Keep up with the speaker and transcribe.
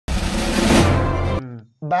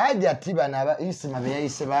baja tiba na isima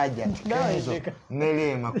beyayise baja Kenzo ne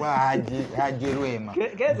Rema kwa haji Rema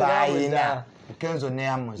bayina Kenzo ne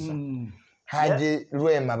Hamza haji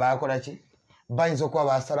Rema bakola ki bayinza kwa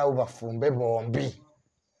basalawo bafumbe bombi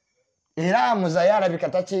era Hamza yarabika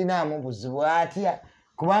takina mu buzibu atya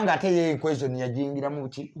kubanga ate ye equation yajingira mu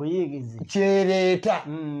ki buyigizi kyereta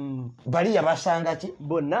bali yabasanga ki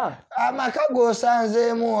bonna amaka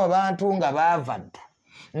gosanzeemu abantu nga bavadda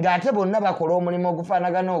ngate bonna bakola omulimo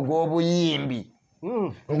ogufaanagana ogw'obuyimbi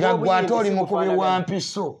nga gwate oli mukubi wa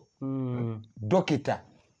mpiso dokita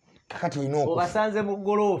kakati obasanze mu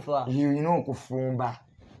golofa olina okufumba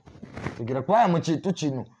tegera kwaya mu kintu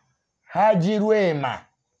kino Haji Rema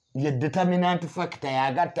ye determinant factor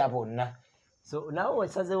yagatta bonna so nawe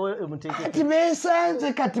wasazewo emuteke kati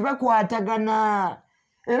besanze kati bakwatagana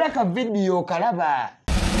era ka video kalaba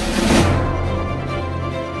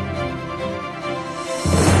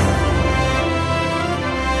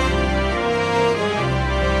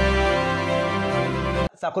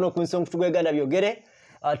sakono kunsonga tugweganda byogere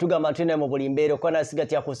tugamba tune mu bulimbeero kwa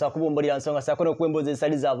nasigati yakusa kubumbulira nsonga sakono kwemboze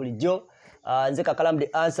saliza bulijjo nze Kakalamu the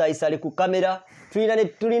answer isali ku kamera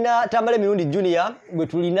tulina Tambale Mirundi Junior gwe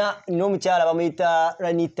tulina n'omukyala bamuyita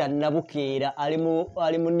Ranita Nabukeera ali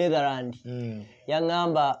mu Netherland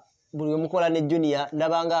yangamba buli omukola ne Junior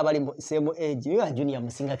nabanga abali mu same age ya Junior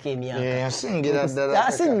musinga kemya asingira ddala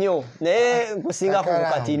asinyo naye kusinga ku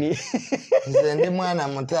katini nze ndi mwana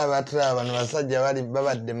muto abatula bano basajja bali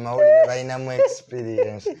babadde mawulire balina mu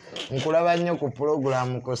experience nkulaba nnyo ku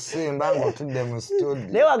program ku Simba ng'otudde mu studio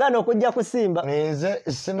naye wagana okujja ku Simba nze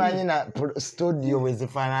simanyi na studio bwe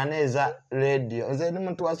zifaanana eza radio nze ndi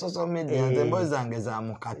muntu wa social media nze mbozi zange za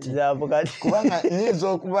mukati kubanga nyinza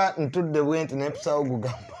okuba ntudde bwenti n'episawo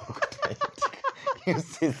gugamba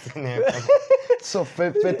so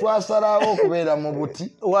fe twasalawo okubeera mu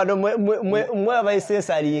buti wano mwe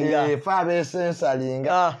abayisensalinga fe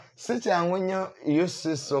abesensalinga si kyangu nnyo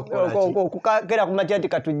yusiso okukera ku matya nti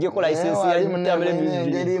katujjeko layisensi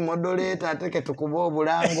engeri modoleta ate ke tukuba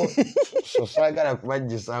obulango so saagala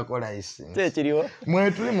kubajjisaako layisensi ekiriwo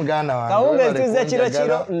mwe tuli muganda wange kawunga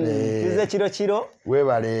tuze kiro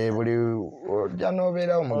weebale buli ojja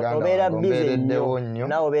n'obeerawo muganda wange ombeereddewo nnyo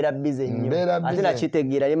nawe obeera bize nnyo ate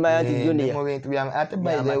nakitegeera limanya nti Junior ate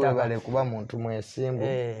bayize weebale kuba muntu mwesimbu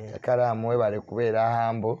Kakalamu weebale kubeera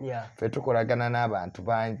hambo fe tukolagana n'abantu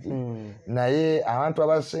bangi naye abantu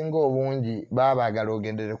abasinga obungi baabagala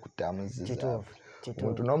ogendere kutamuziza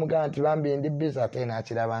muntu n'omugamba nti bambi ndi biza ate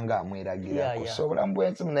nakiraba nga amweragira so obulamu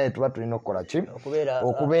bw'ensimu naye tuba tulina okukola ki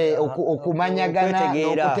okumanyagana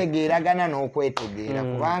n'okutegeeragana n'okwetegeera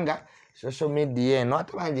kubanga social media eno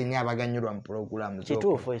ate bangi nnyo abaganyulwa mu programu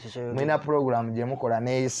mwina programu gye mukola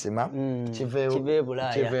n'eyisima kive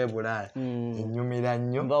Bulaaya ennyumira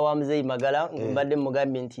nnyo mba wa Muzeeyi Magala mbadde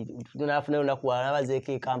mugambye nti tunaafuna olunaku walala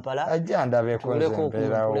bazeeko e Kampala ajja ndabeeko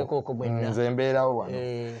nze mbeerawo wano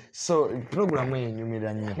so programu eyo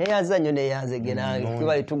ennyumira nnyo neyanza nnyo neyanzege nange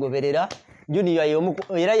tubali tugoberera Junior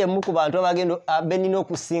era yemu ku bantu abagendo abenina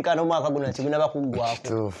okusinkana omwaka guno nti gunaba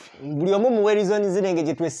kuggwako buli omu mu werizoni zinenge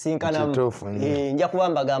gye twesinkanamu nja kuba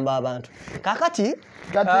mbagamba abantu kakati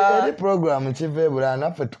eri programu kive Bulaaya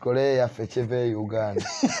naffe tukole yaffe kive Uganda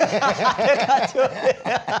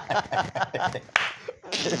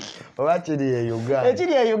oba kiri e Uganda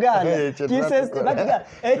ekiri e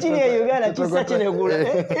Uganda kisa kinegula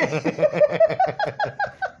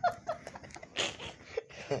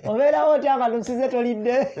obeerawo oti akalusize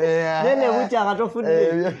tolidde nene buti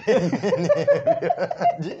akatofudde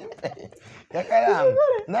Kakalamu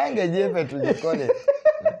nange jefe tugikole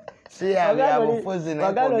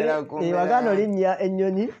wagano linnya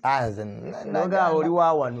ennyonyi nogaawo oli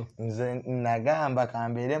wa wano nze nagamba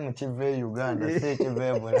kambeere mu kive Uganda si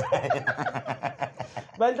kive Bulaaya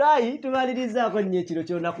batayi tumalirizaako nnyo ekiro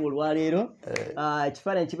ky'olunaku olwaleero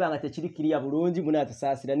ekifaananyi kibanga tekirikiriya bulungi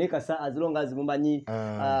munaatusaasira naye kasa azilonga azimumanyi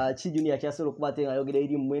ki Junior kyasobola okuba ate nga ayogera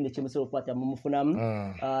eri mmwe nekyemusobola okukwata mumufunamu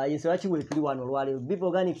ensonga kiwe tuli wano olwaleero Bibi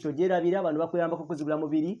Organic togyerabira abantu bakuyambako okuzibula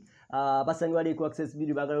mubiri basangibwa ku access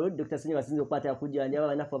video bagala Dr. Sinye basinze okukwata kujjanja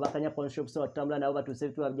abanafu abakanya pawn shop so batambula nabo batuuse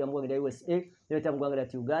ebitwa bya mugwanga USA nebeta mugwanga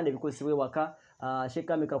ati Uganda ebikozesebwa ewaka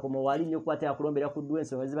shekamika ku mawali nnyo okukwata yakulombera ku ddwa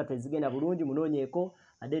ensonga ziba tezigenda bulungi munoonyeeko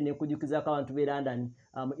ate nekujjukizaako abantu b'e London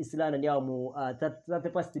mu East London yawo mu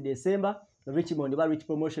 31 December Richmond ba Rich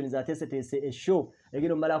Promotions ateeseteese eshow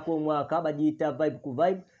egino malako omwaka bagiyita Vibe ku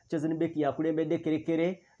Vibe Chosen Becky yakulembedde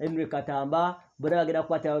kerekere Henry Katamba bora bagenda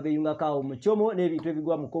kukwata abeyungako awo mu kyomo n'ebintu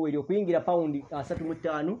ebigwa mu koweri okuyingira paundi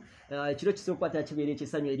 35 ekiro kisobola okukwata kibeera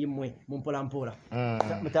ekisanyu eri mmwe mu mpolampola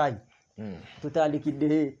mutayi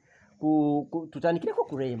tutandikidde tutandikireko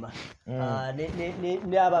ku Rema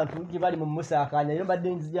ne abantu gye bali mu musakanya yo badde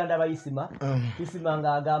nzijanda bayisima isima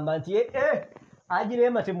ng'agamba nti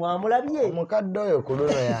Rema temwamulabye omukadde oyo ku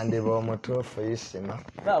luno yandiba omutuufu isima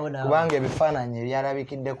kubanga ebifaananyi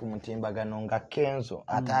ebyalabikidde ku mutimbagano nga Kenzo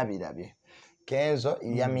ataabirabye. Kenzo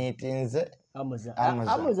yamiitinze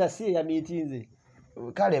Hamza si yamiitinze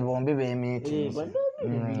kale bombi beemiitinze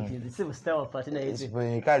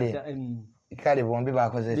kale bombi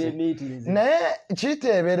bakoze naye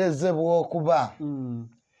kiteeberezebwa okuba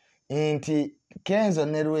nti Kenzo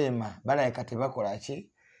ne Rema balabika tebakola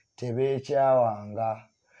ki tebeekyawanga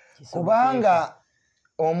kubanga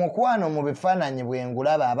omukwano mu bifaananyi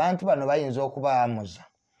bwengulaba abantu bano bayinza okuba Hamza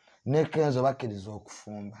ne Kenzo bakkiriza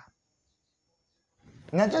okufumba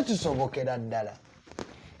nakyo kisobokera ddala.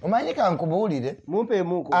 Omanyi kankubuulire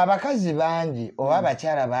abakazi bangi oba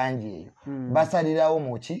abakyala bangi eyo basalirawo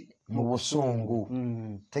muki mu busungu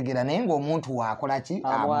tegera naye ng'omuntu waakola ki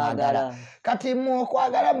amwagala kati mu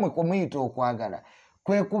okwagala mwe kumuyita okwagala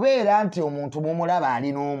kwe kubeera nti omuntu mumulaba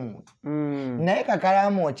alina omuntu naye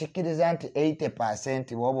kakalaamu okikkiriza nti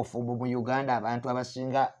 80% bw'obufumbo mu Uganda abantu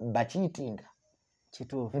abasinga bakiitinga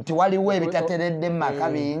nti waliwo ebitateredde mu maka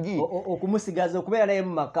bingi okumusigaza okubeera naye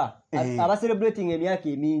mu maka aba celebrating emyaka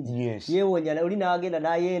emingi yeewonya oli n'agenda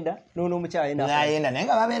n'ayenda n'omukyala n'ayenda naye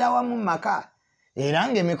nga babeera wamu mu maka era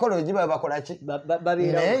ng'emikolo giba bakola ki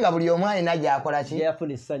naye nga buli omu alina gy'akola ki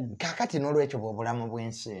kaakati n'olwekyo bw'obulamu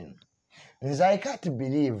bw'ensi eno nze I can't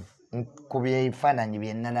believe ku byefaananyi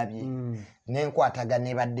bye nnalabye n'enkwatagana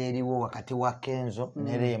ebadde eriwo wakati wa Kenzo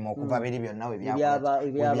ne Rema okuva biri byonna we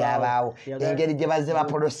byabaawo engeri gye bazze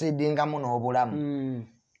baproceedingamu n'obulamu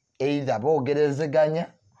either boogerezeganya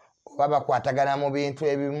oba bakwatagana mu bintu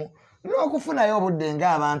ebimu n'okufunayo obudde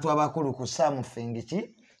ng'abantu abakulu ku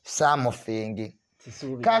Samufingi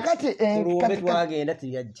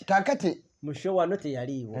kakati musho wano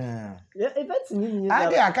teyaliiwo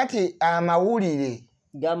ate akati amawulire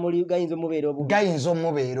gayinza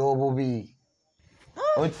omubeera obubi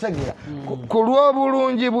okitegera ku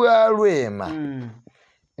lw'obulungi bwa Rema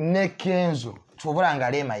ne Kenzo tubula nga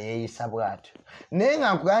Rema yeeyisa bw'atyo naye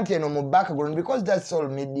nga nkugaa nti eno mu background because that's social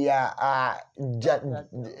media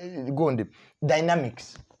gundi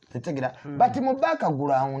dynamics tetegera but mu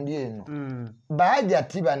background eno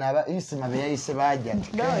baajati bano isima beyayise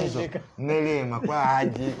baajati Kenzo ne Rema kwa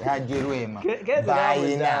haji Rema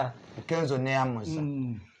bayina Kenzo ne Hamza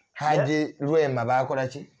haji Rema bakola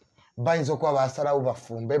ki bayinza okuba basalawo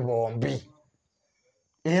bafumbe bombi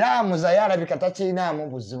era Hamza yalabika takiinaamu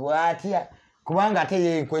buzibu atya kubanga ate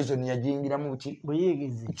ye equation yajingiramu ki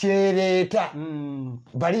buyigizi kyereeta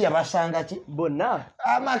bali yabasanga ki bonna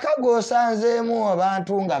amaka g'osanzeemu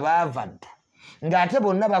abantu nga baava dda ng'ate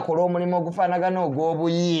bonna bakola omulimu ogufaanagana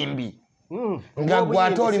ogw'obuyimbi nga gwe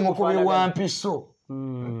ate oli mukubi wa mpiso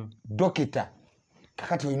dokita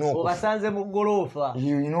kakati obasanze mu ggoloofa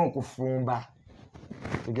olina okufumba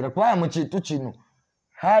tegera kubanga mu kintu kino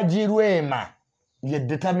haji Rema ye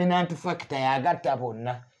determinant factor yagatta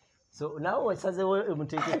bonna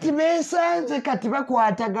kati beesanze kati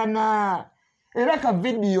bakwatagana era ka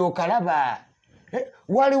vidiyo kalaba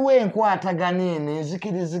waliwo enkwatagana eno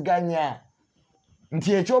enzikiriziganya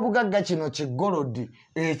nti ekyobugagga kino kiggolodi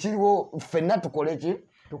ekiriwo ffenna tukole ki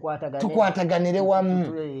tukwataganire wamu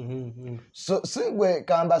so sigwe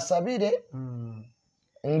kambasabire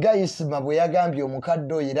nga Isima bwe yagambye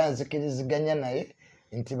omukadde oyo era nzikiriziganya naye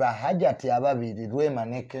nti bahajati ababiri Rema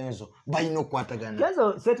ne Kenzo balina okukwatagana.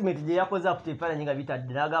 Kenzo statement gye yakoze akuteefaananyi nga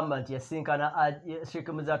bitadde n'agamba nti yasinkana Sheikh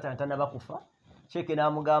Muzatantana bakufa Sheikh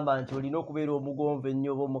n'amugamba nti olina okubeera omugonvu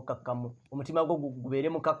ennyo oba omukakkamu omutima gwo gubeere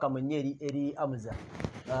mukakkamu nnyo eri Hamza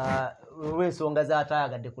olw'ensonga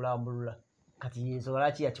z'ataayagadde kulambulula kati ensonga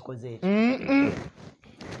lwaki yakikoze ekyo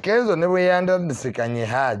Kenzo ne bwe yandasikanye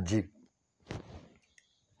haji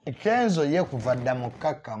Kenzo ye kuva dda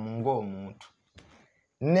mukakkamu ng'omuntu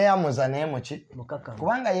ne Hamza naye muki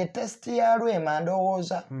kubanga ye testi ya Rema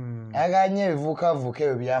ndowooza aganye ebivuukavuuka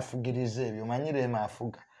ebyo byafugiriza ebyo manyi Rema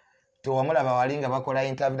afuga tewamulaba wali nga bakola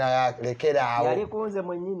interview lekera awo yali kunze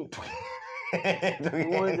mwennyini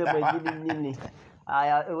nnyini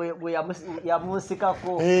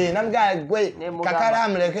yamusikako namugaa gwe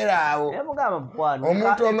Kakalaamu lekera awo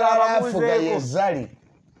omuntu omulala afuga ye Zali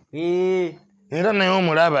era naye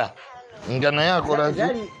omulaba nga naye akola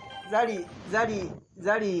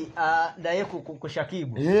Zali naye ku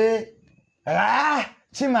Shakibu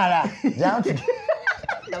kimala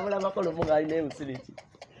namulabako lumunga alina emusiriki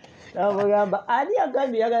namugamba ani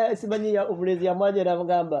agambye simanyi obulezi yamwanja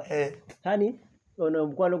namugamba hani ono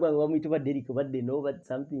omukwano gwange bamuyita badde eriko badde no but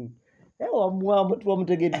something ewa mwamu tuwa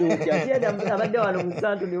mutegedde otya ati abadde wano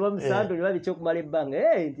musantu ne bamusantu ne babikyo kumala ebbanga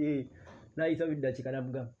nti nayisa biddakika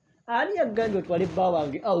namugamba ani yagambye otwale bba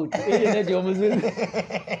wange out neti omuzungu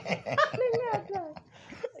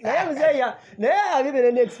naye muzeeya naye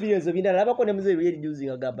abibere ne experience obindala labako ne muzeeyi yeri juzi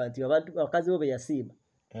ngagamba nti abantu bakazi bo beyasiima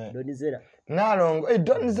Donizera Nalongo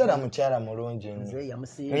Donizera mukyala mulungi nnyo muzeeyi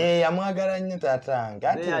yamusiima yamwagala nnyo taatange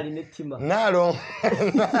ate alina ettima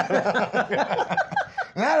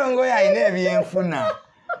Nalongo yalina ebyenfuna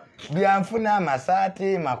byanfuna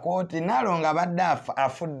amasaati makooti Nalongo abadde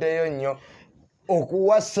afuddeyo nnyo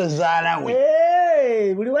okuwa ssezaala we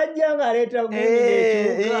buli wajja ng'aleeta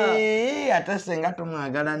ekibuga ate senga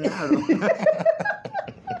tumwagala Nalongo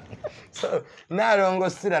Nalongo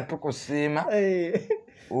sira tukusiima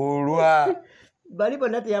olwa bali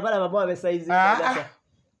bonna teyabalabamu abesayizi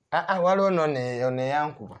waliwo ono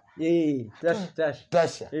yankuba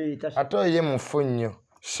tasha ate oye mufu nnyo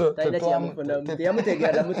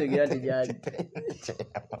yamutegera nti gyali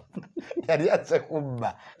yali aze kubba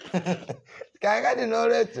kakati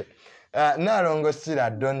n'olwekyo Nalongo sira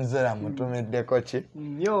Donizera mutumiddeko ki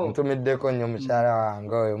mutumiddeko nnyo mukyala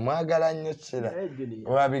wange oyo mwagala nnyo sira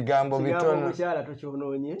oba bigambo bitono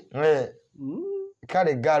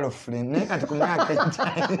kale girlfriend naye kati ku myaka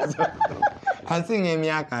ekyayizo asinga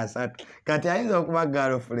emyaka 3 kati ayinza okuba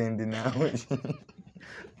girlfriend naawe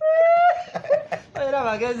era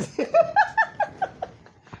bagezi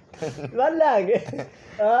bannange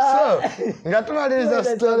so nga tumaliriza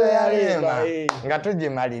story ya Rema nga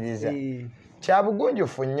tugimaliriza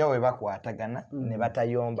kyabugunjufu nnyo we bakwatagana ne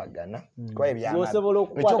batayombagana kwa ebyama osobola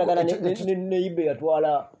okukwatagana ne ibe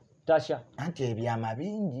yatwala Tasha anti ebyama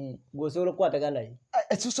bingi gwosobola okukwatagana naye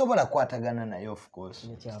tusobola kukwatagana naye of course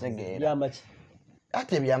kitegeera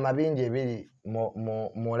ate ebyama bingi ebiri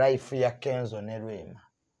mu life ya Kenzo ne Rema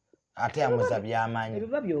ate amuza byamanyi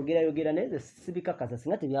ebiba byogera naye sibikakasa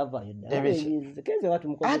singa tebyavaayo ddala Kenzo watu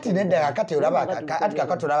mukozi ati nedda kakati olaba ati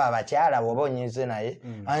kakati olaba abakyala bwoba onyize naye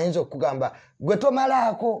ayinza okugamba gwe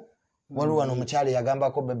tomalaako waliwo wano omukyala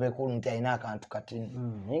yagambako bebekulu nti alina akantu katini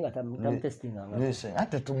naye nga tamutestinganga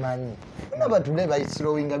ate tumanyi naba tule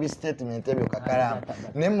bayisilowinga bistatement ebyo kakalaamu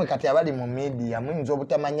naye mmwe kati abali mu media muyinza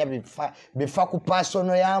obutamanya bifa ku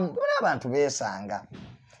pasono yamu abantu beesanga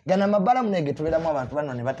gana mabala munege tubeeramu abantu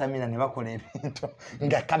bano ne batamira ne bakola ebintu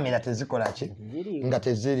nga kamera tezikola ki nga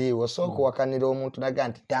teziriiwo sooka wakanira omuntu naga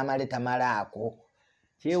nti tamalaako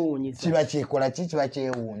kyewuunyisa kiba kyekola ki kiba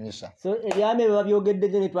kyewuunyisa so ebyama ebyo babyogedde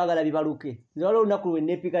ne twagala bibaluke nze waliwo olunaku lwe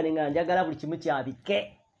neepika ne nga njagala buli kimu kyabike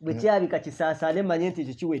bwe kyabika kisaasaane mmanye nti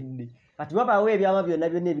ekyo kiwedde kati babaawo ebyama byonna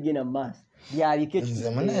byonna ebigenda mu maaso byabike nze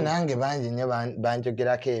munaye nange bangi nnyo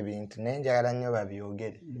banjogerako ebintu naye njagala nnyo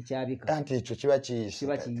babyogere anti ekyo kiba kiyise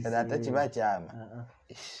ate kiba kyama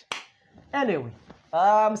anyway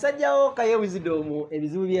musajjawo Kaye Wisdom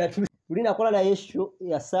ebizibu byatu Uli nakola naye show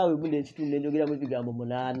ya saawe bunde ekitunde njogera mu bigambo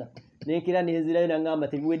 8 nekera nezirayo nangamba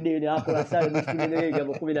tebiweddeyo ne akola saawe mu kitunde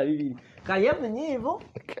n'ebigambo 12 Kaye munyiivu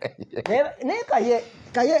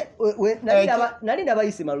Kaye nali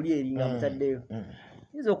ndabayise maluli eringa mutaddeyo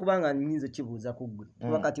nizo kubanga nyinzo kibuuza ku ggwe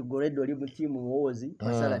wakati goreddo oli mu tiimu muwozi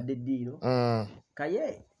basaladde eddiiro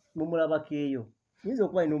Kaye mumulabako eyo nizo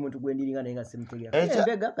kuba ino omuntu gwendiringa naye nga simutegera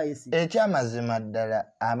ekyamazima ddala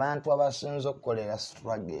abantu abasinza okukolera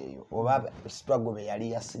struggle eyo oba struggle be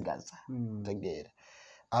yali yasigaza tegeera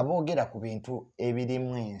aboogera ku bintu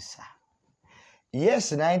ebirimu ensa yes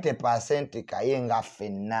 90% Kaye nga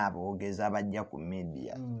ffenna aboogeza abajja ku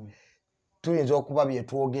media tuyinza okuba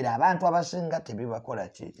byetwogera abantu abasinga tebibakola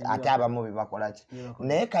ki ate abamu bibakola ki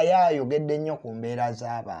naye Kaye ayogedde nnyo ku mbeera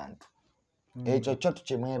z'abantu ekyo kyo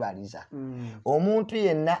tukimwebaliza omuntu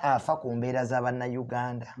yenna afa ku mbeera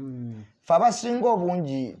z'Abannayuganda fe abasinga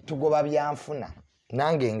obungi tugoba byanfuna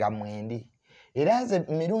nange nga mwendi era nze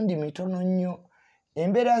mirundi mitono nnyo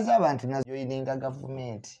embeera z'abantu nazo yininga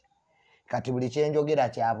gavumenti kati buli kyenjogera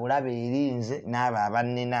kya bulabe erinze n'abo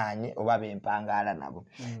abanninaanye oba bempangaala nabo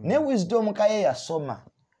ne Wisdom Kaye yasoma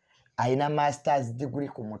alina masters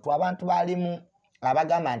degree ku mutwe abantu baalimu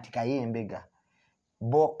abagamba nti Kaye embega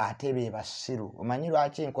bo ate be basiru omanyi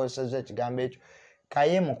lwaki nkozesezza ekigambo ekyo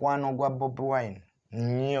Kaye mukwano gwa Bobi Wine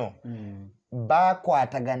nnyo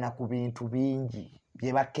bakwatagana ku bintu bingi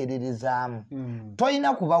bye bakerereezaamu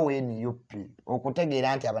toyina kuba weeniyopi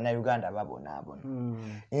okutegeera nti Abannayuganda babonaabona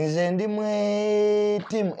nze ndi mu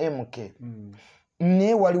tiimu MK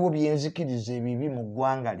ne waliwo byenzikiriza ebibi mu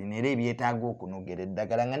ggwanga lino era ebyetaaga okunogera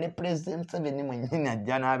eddagala nga ne President Museveni mwennyini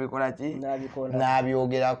ajja n'abikola ki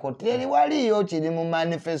n'abyogerako. Teri waliyo kiri mu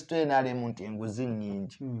manifesto NRM nti enguzi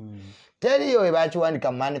nnyingi. Teriyo we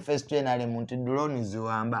bakiwandika mu manifesto NRM nti drone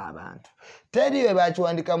ziwamba abantu. Teriyo we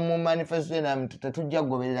bakiwandika mu manifesto NRM nti tetujja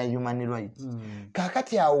kugoberera human rights.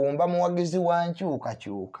 Kaakati awumba muwagizi wa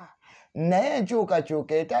nkyukakyuka. Naye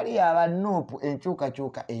enkyukakyuka etali yabannuupu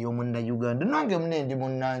enkyukakyuka ey'omunna-Uganda. Nange munendi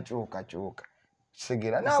munnankyukakyuka.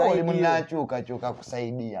 Sigera nawe oli munnankyukakyuka ku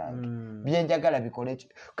saidi yange. Byenjagala bikole ki?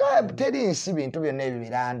 Teri nsi bintu byonna ebyo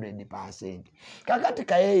bira 100%. Kakati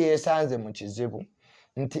Kaye yeesanze mu kizibu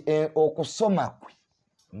nti okusoma kwe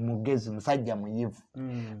mugezi musajja muyivu.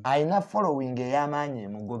 Alina following ey'amaanyi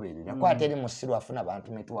emugoberera. Kuba teri musiru afuna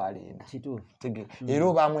bantu mitwalo ena. Era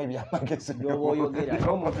obaamu ebyamagezi by'oboyogera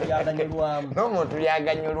n'omuntu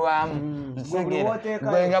lyaganyulwamu.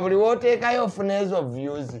 Gwe nga buli wooteekayo ofuna ezo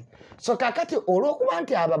views. So kakati olw'okuba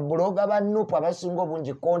nti ababuloga bannupu abasinga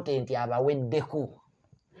obungi content abaweddeko,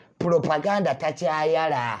 propaganda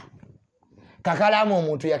takyayala. Kakalaamu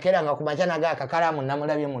omuntu yakeranga ku makya naga Kakalaamu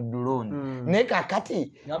namulabye mu drone. Ne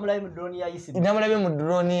kakati namulabye mu drone ya Isima. Namulabye mu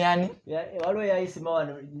drone yani? Waliwo ya Isima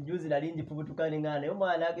wano juzi nali njifubutukane ngane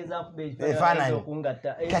omwana ageza kubeekifaananyi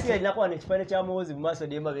okungatta. Esi alinakuba n'ekifaananyi kya muwozi mu maaso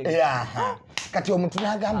n'emabega. Kati omuntu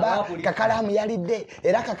n'agamba Kakalaamu yalidde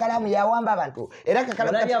era Kakalaamu yawamba abantu era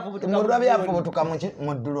Kakalaamu yafubutuka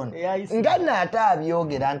mu drone. Nga naate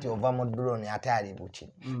abyogera nti ova mu drone ate ali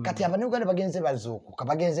buki. Kati Abanyuganda bagenze bazuukuka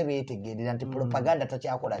bagenze beetegerera nti propaganda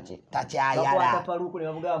takyakola ki takyayala.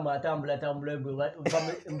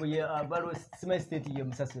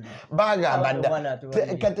 Bagamba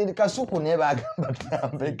kati Kasuku ne bagamba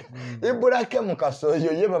tambeka ibulake mu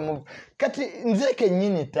kasoyo yeba kati nze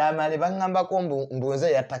kennyini tamale bangambako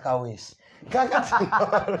mbunze yatakawesi kakati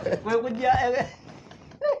kwe kujja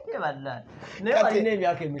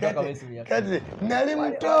kati nali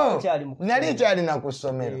muto nali kyali na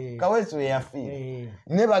kusomero Kawesi we yafiira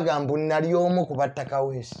ne bagamba nali omu kubatta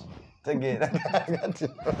Kawesi tegeera kakati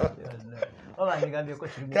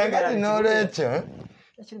n'olwekyo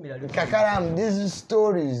Kakalaamu these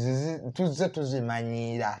stories tuzze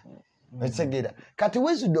tuzimanyiira otegeera kati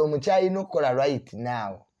wisdom kyalina okukola right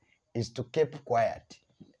now is to keep quiet.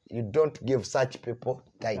 You don't give such people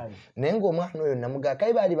time. Nengo omwana oyo namuga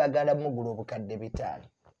Kaye bali bagala mugula obukadde bitaano.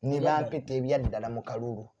 Ni bampita ebyaddala mu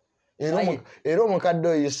kalulu. Era omukadde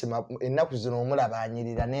oyo Isima ennaku zino omulaba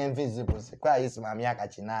anyirira n'envi zibuze. Kwa Isima myaka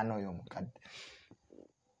 8 oyo omukadde.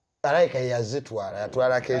 Alayika yazitwala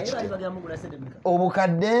yatwalako ekitego.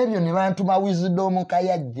 Obukadde ebyo ne bantuma wisdom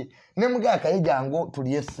Kayajje. Ne muga Kaye jangu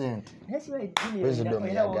tuliye ssente. Wisdom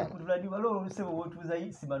yaga.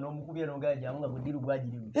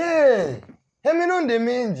 Emirundi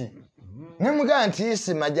mingi. Ne muga nti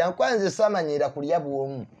Isima jangu kwanze samanyira kulya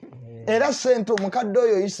bwomu. Era ssente omukadde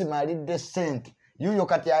oyo Isima alidde ssente. Yuyo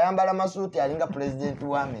kati ayambala masuuti alinga president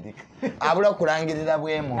wa America. Abula kulangirira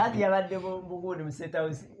bwemu. Kati yabadde bugundi mu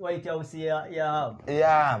White House ya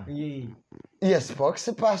Yes,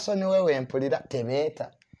 spokesperson wewe empulira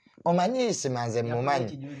tebeeta. Omanyi Isima nze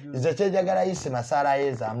mumanyi. Nze kyejagala Isima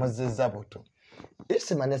Sarayeza amuzizza buto.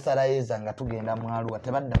 Isima ne Sarayeza nga tugenda mu Arua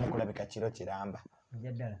tebaddamu kulabika kiro kiramba.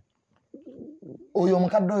 Oyo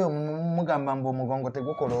omukadde oyo mugamba mbu omugongo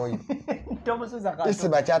tegukola oyo.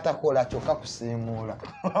 Isima kyatakola kyokka kusiimuula.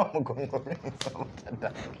 Omugongo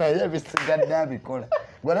naye bisigadde abikola.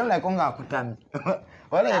 Gwanalako ng'akutamye.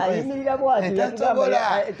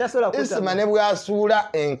 Isima ne bw'asuula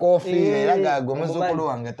enkofiira era gaago muzzukulu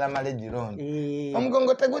wange tamale girondi.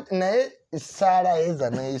 Omugongo teguti naye Sarayeza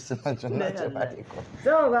ne Isima kyonna kye baliko.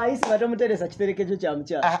 So nga Isima tomuteresa kiterekezo kya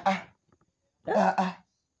mukyala.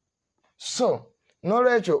 So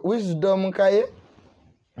n'olwekyo wisdom Kaye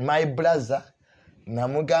my brother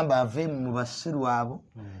namugamba ave mu basiru abo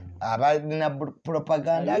abalina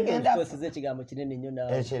propaganda agenda tusize ekigambo kinene nnyo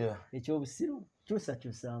nawe ekyobusiru kyusa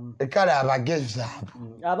kale abagezi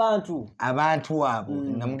abo abantu abo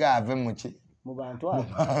namugamba ave muki mu bantu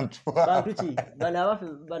bantu ki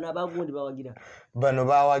bano abagundi bawagira bano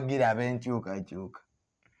bawagira ab'enkyukakyuka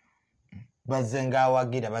bazenga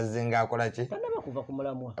awagira bazenga akola ki bakuva ku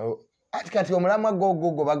mulamwa ati kati omulamwa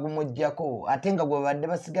gogo bagumujjako ate nga gwe badde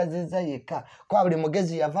basigazizza yekka kwa buli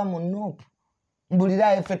mugezi yava mu nuupu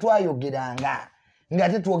mbulira effe twayogeranga nga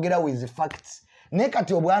tetwogera with facts naye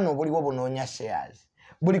kati obwana obuliwo bunoonya shares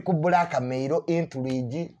buli ku blackmail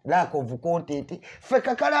intrigue lack of content ffe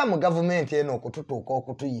Kakalaamu gavumenti eno okututuuka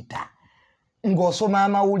okutuyita ng'osoma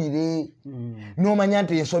amawulire n'omanya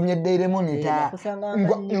nti nsomye Daily Monitor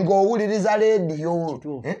ng'owuliriza leediyo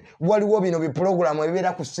waliwo bino bipulogulamu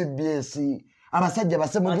ebibeera ku CBS abasajja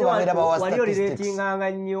basemuju babeera bawa statistics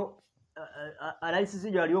nnyo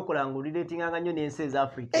analysis jo ali okola relating nnyo n'ensi eza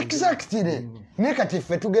Africa exactly ne kati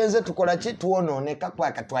ffe tugenze tukola ki tuwonooneka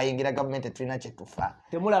kwaka twayingira gavumenti tulina kye tufa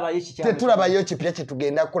tetulabayo kipya kye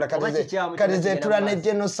tugenda kukola kalize tula ne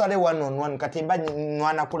genosale 1-on-1 kati mba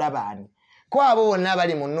nwana kulabaani ko abo bonna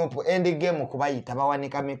bali mu nupu end game kubayita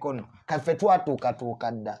bawanika mikono kaffe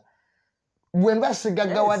twatuukatuuka dda bwe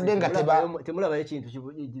mbasigaga wadde nga temulabayo kintu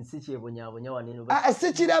si kyebonyaabonya waneno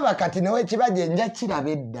si kiraba kati newe kibaje nja kiraba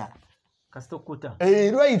edda kasitokuta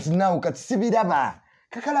right now kati sibiraba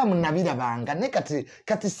Kakalaamu nabirabanga ne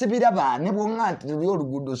kati sibiraba ne bwonga nti lyo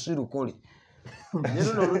oluguudo si lukole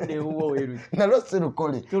nalo si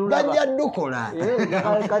lukole bajja dukola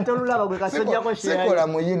katolulaba gwe kasojjako sikola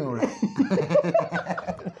muyinula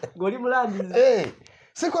goli mulandize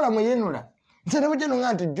sikola muyinula nze nebujeno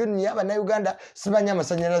nga nti joni Uganda sibanya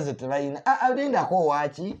amasanyalaze tebayina alindako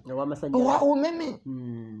waki umeme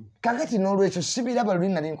kakati n'olwekyo sibiraba luli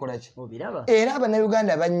nali nkola ki era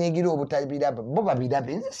Uganda banyigira obutabiraba bo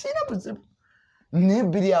babirabe nze sina buzibu ne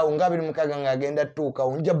biri awo nga biri mukaga ngagenda tuuka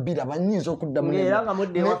onja biraba nyinza okudda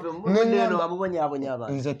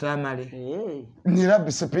nze tamale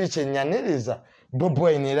nirabi speech enyaniriza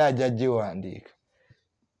boboyi nera ajja giwandiika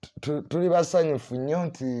tuli basanyufu nnyo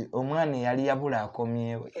nti omwana yali yabula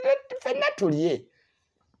akomyewo ffenna tulye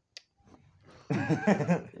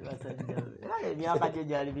emyaka gye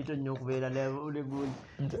gyali mito nnyo okubeera negundi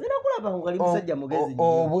era kulaba ngali musajja mugezi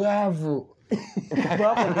obwavu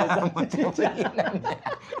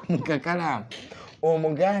Kakalaamu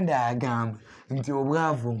omuganda agamba nti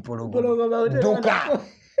obwavu mpologoma duka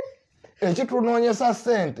ekitunoonyesa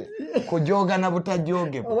ssente kujoogana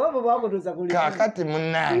butajoogebwa kakati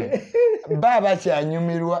munnange baba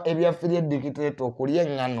kyanyumirwa ebyafiri edikiteeto okulya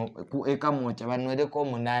eŋŋano ekamwokya banwereko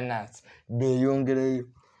omunaanansi beeyongereyo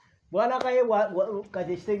bwana Kaye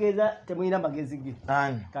kati ekitegeeza temulina magezi ge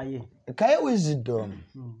Kaye wisdom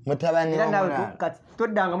mutabani kati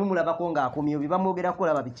toddangamu mulabako ng'akomyewo bye bamwogerako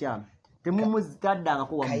olaba bikyamu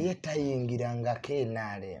temumutaddangako Kaye tayingirangako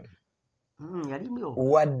enaalemu yalimyo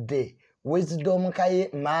wadde wisdom Kaye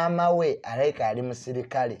maama we aleka ali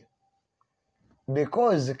musirikale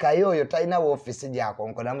because Kaye oyo talina woofiisi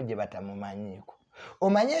gyakonkolamu gye batamumanyiiko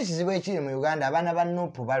omanye ekizibu ekiri mu Uganda abaana ba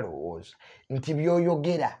nuupu balowooza nti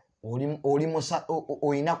byoyogera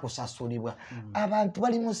olina kusasulibwa abantu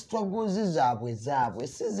bali mu struggles zaabwe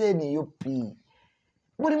si zeeniyo pi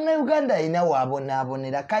buli Munnayuganda alina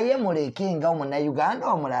waabonaabonera Kaye muleke nga Omunnayuganda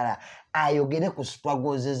omulala ayogere ku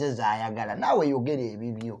struggles ze zaayagala naawe yogera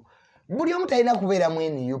ebibyo buli omu talina kubeera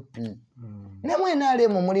mwene UP ne mwene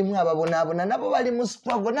alemu mulimu ababonaabona nabo bali mu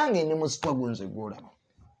struggle nange ndi mu struggle nze gwolaba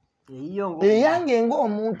eyange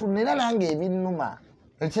ng'omuntu nera nange ebinnuma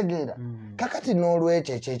ekitegeera kakati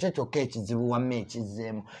n'olwekyo ekyo kyokka ekizibu wamma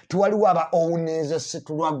ekizzeemu tiwaliwo aba owneze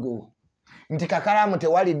situlwago nti Kakalaamu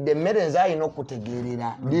tewalidde emmere nze alina okutegeerera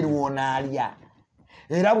lirwonaalya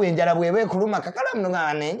era bwenjala bweba ekuluma Kakalaamu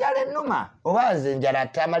nogana enjala ennuma oba nze enjala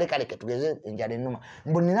tamale kaleke tugeze enjala ennuma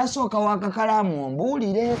mbu ninasooka wa Kakalaamu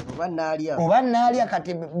ombuulire oba naalya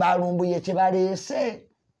kati balumbuye kye baleese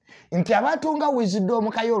nti abantu nga wisdom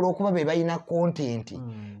Kaye olw'okuba be balina content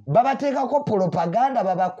babateekako propaganda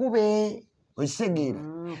babakube okitegeera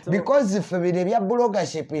because ffe bino ebya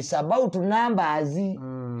bloggership is about numbers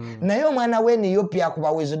naye omwana w'Ethiopia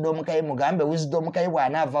akuba wisdom Kaye mugambe wisdom Kaye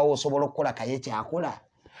bw'anaavaawo osobola okukola Kaye kyakola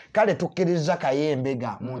kale tukkiriza Kaye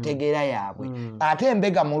embega mu ntegeera yaabwe ate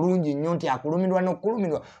embega mulungi nnyo nti akulumirwa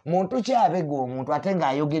n'okulumirwa muntu kyabega omuntu ate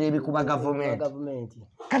ng'ayogera ebikuba gavumenti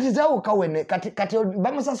kati zawokawene kati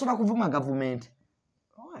bamusasula kuvuma gavumenti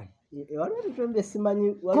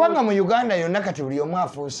kubanga mu Uganda yonna kati buli omu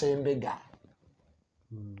afuuse embega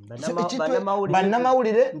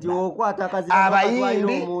bannamawulire nti okwata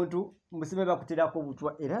akazibayimbi omuntu musibe bakutirako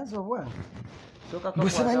butwa era nsobwa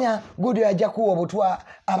busimanya gudio ajja kuwa obutwa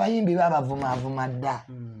abayimbi babavumavuma dda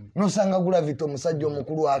nosanga gulavita omusajja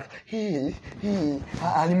omukulu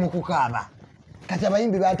ali mu kukaaba kati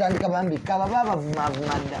abayimbi batandika bambika aba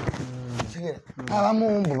babavumavuma dda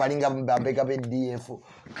abamu mbu balinga bambeka b'EDF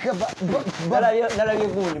nalabye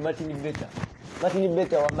gundi Martin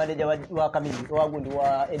Beta wa manager wa Kamini wa gundi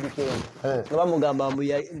wa education bamugamba mbu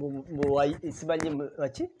sibanyi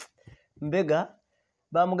wachi mbega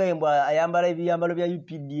bamugaye mbu ayambala ebyambalo bya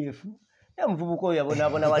UPDF yamuvubuko oyo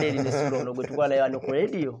yabonabona waleri ne sulono gwe tukwana yano ku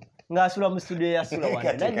radio ngasula mu studio ya sula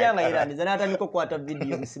wano najanga yerandiza natandika okukwata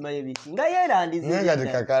video musimaye biki nga yerandiza nga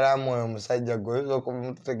Kakalaamu oyo omusajja goyo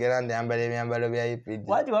kumutegera ndi ambala ebyambalo bya IPD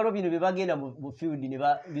wati walo bino bebagenda mu field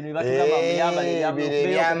bino batugamba mu yambala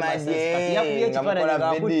ebyambalo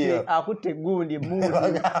akutte gundi mulu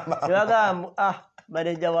nebagamba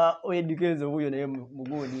maneja wa education huyo naye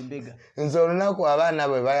mugundi mbega nze olunaku abaana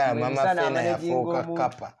bwe bayamba mafena yafuuka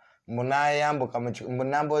kapa munayambuka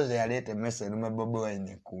munamboze yalete message lume Bobi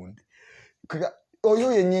Wine kundi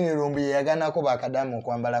oyo yennyini lumbu yeyaganako bakadamu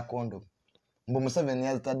okwambala kondo mbu Museveni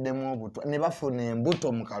yazitaddemu obutwa ne bafuna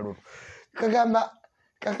embuto mu kalulu kagamba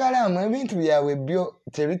Kakalaamu ebintu byawe byo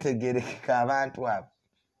tebitegerekeka abantu abo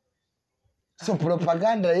so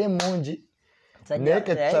propaganda ye mungi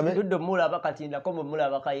neke tsabe dudo mula bakatinda komo mula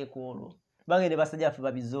bakayekolo bagende basajjafu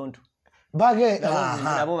babizonto bage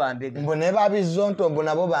nabo bambega mbone babizonto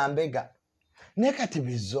mbonabo bambega nekati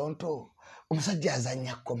bizonto omusajja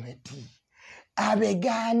azanya komedi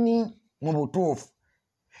abegani mu butuufu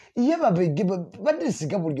ye babege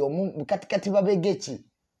badisiga buli omu kati babegeki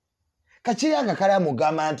kachiyanga Kalaamu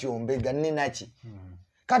gama nti ombega ninaki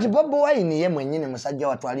kati Bobi Wine ye mwennyine musajja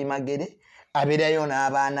watwali magere abirayo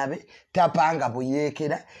n'abaana be tapanga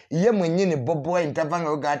buyekera ye mwennyine Bobi Wine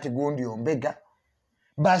tapanga gati gundi ombega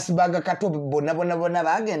basi baga kato bona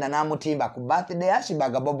bagenda namutimba ku birthday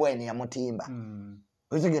ashibaga Bobi Wine yamutimba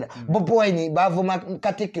uzigira Bobi Wine bavuma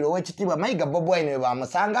katikiro wekitibwa mayiga Bobi Wine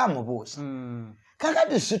bamusanga amubuusa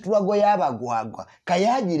kakati situwago yabagwagwa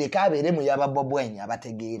kayagire kabere mu yaba Bobi Wine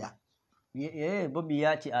abategeera Bobi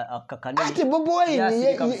yachi akakana ati Bobi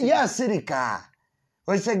Wine yasirika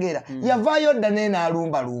oisegera yavayo dane na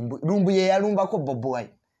lumbu ye yalumba ko Bobi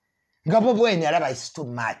Wine nga Bobi Wine alaba is too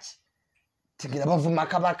much tigira bavuma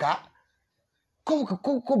kabaka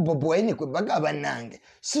ko Bobi Wine kwe bagaba nange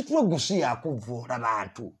situwa gusi yakuvura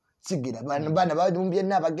abantu tigira bana badumbye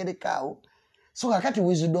nabagerekawo so kakati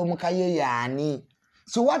wisdom kaye yani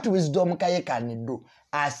so what wisdom kaye can do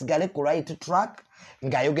asigale ku right track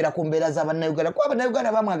ngayogera ku mbeera z'abannayuganda kuba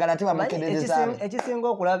abannayuganda bamwagala ate bamukenderezamu ekisinga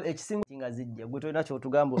okulaba ekisinga ngazijja gwe tolina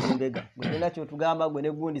kyotugamba ombega gwe tolina kyotugamba gwe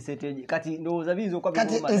ne gundi seteji kati ndowooza biiza okwa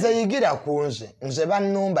kati nze yigira ku nze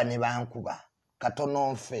bannumba ne bankuba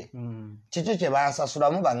katono nfe kiki kye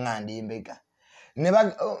bansasulamu baŋŋandi mbega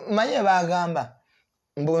manye bagamba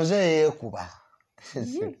mbunze yeekuba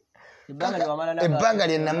ebbanga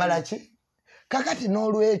lye namala ki kakati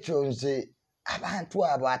n'olwekyo nze abantu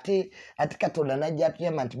abo ate Katonda najja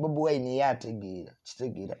apyama nti Bobi Wine yategeera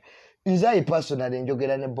kitegeera nze personally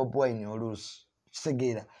njogera ne Bobi Wine oluusi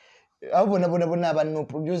kitegeera abo bona abantu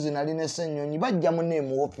produce nali ne Ssenyonyi bajja munne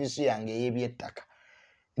mu office yange ey'ebyettaka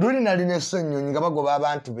luli nali ne Ssenyonyi nga bagoba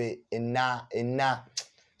abantu be enna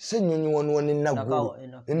Ssenyonyi wonwona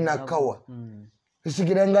ennakawa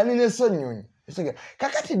kitegeera nga nine Ssenyonyi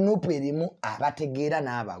kakati nupu erimu abategeera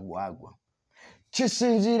n'abagwagwa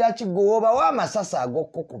kisinziira kigoba w'amasasa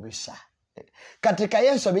ag'okukubisa kati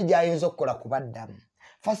kayensobi gy'ayinza okukola kubaddamu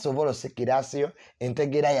first of all sekirasiyo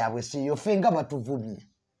entegeera yaabwe siyo ffe nga batuvumye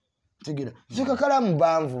kigira Kakalaamu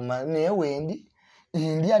banvuma naye wendi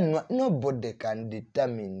indya nobody can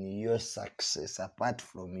determine your success apart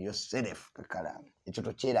from yourself Kakalaamu ekyo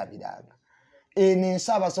tokyerabiranga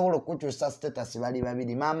nensi abasobola okukyusa status bali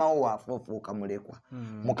babiri maama wo waafuufuuka mulekwa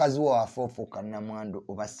mukazi wo waafuufuuka namwandu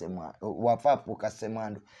oba waafuufuuka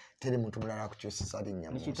ssemwandu teri muntu mulala akukyusisa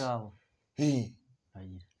linnya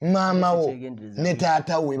maama wo ne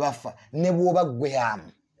taata we bafa ne bw'oba ggwe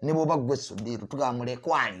amu ne bw'oba ggwe Sudiiru tugamba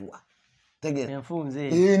mulekwaliwa tegeera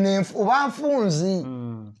oba nfunzi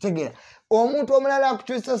tegeera omuntu omulala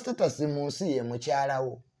akukyusa status mu nsi ye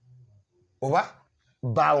mukyalawo oba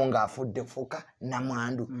bawo ng'afudde fuka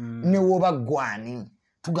namwandu ne woba gwani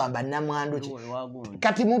tugamba namwandu ki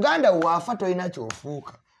kati muganda waafa tolina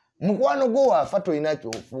kyofuuka mukwano gwo waafa tolina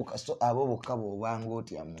kyofuuka so abo bokka bw'obanga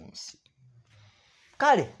otya mu nsi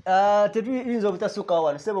kale tetuyinza obutasukkawo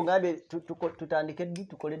wano sebo ngambe tutandike ddi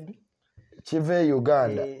tukole ddi kive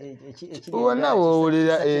Uganda wonna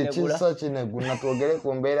woowulira ekisa kineguna twogere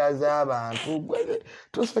ku mbeera z'abantu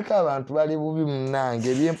tuseka abantu bali bubi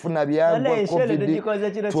munange ebyenfuna byagwa covid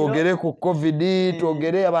twogere ku covid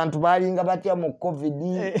twogere abantu balinga batya mu covid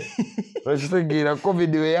ekitegeera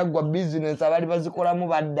covid we yaggwa bizinesi abali bazikolamu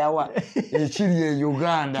baddawa ekiri e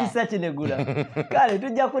Uganda kisa kinegula kale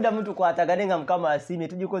tujja kuddamu tukwatagane nga mukama asiimye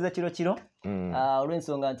tugikoze kiro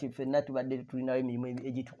olw'ensonga nti ffenna tubadde tulinawo emirimu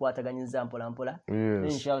egitukwataganyiza mpola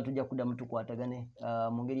inshallah tujja kuddamu tukwatagane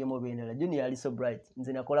mu ngeri emu oba endala Junior ali so bright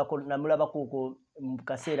nze nakolako namulabako mu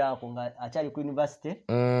kaseera ako nga akyali ku university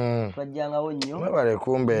twajjangawo nnyo bale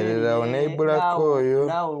kumbeererawo neibulako oyo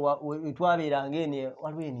naawe twabeeranga ene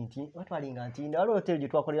waliwo enti watwalinga ntinda waliwo hoteri gye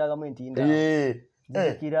twakoleragamu entinda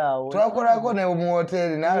twakolako ne mu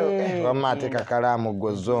hoteri nawe wamate kakalaamu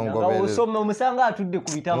gozongobereza omusanga atudde ku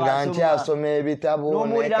bitabo nga nkyasoma ebitabo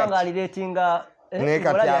n'omuwulira ng'alireetinga naye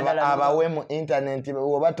kati abawe mu intaneti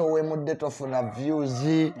oba towemudde tofuna views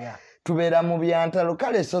tubeera mu byantalo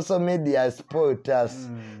kale social media sport us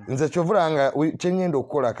nze kyovula nga kyenyenda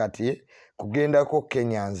okukola kati kugendako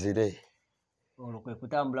Kenya nzire olwo kwe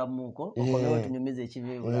kutambula muuko okomewo tunyumiza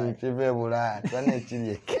ekiva e Bulaaya Bulaya twana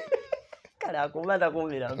ekiri kale akumata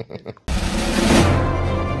kumbira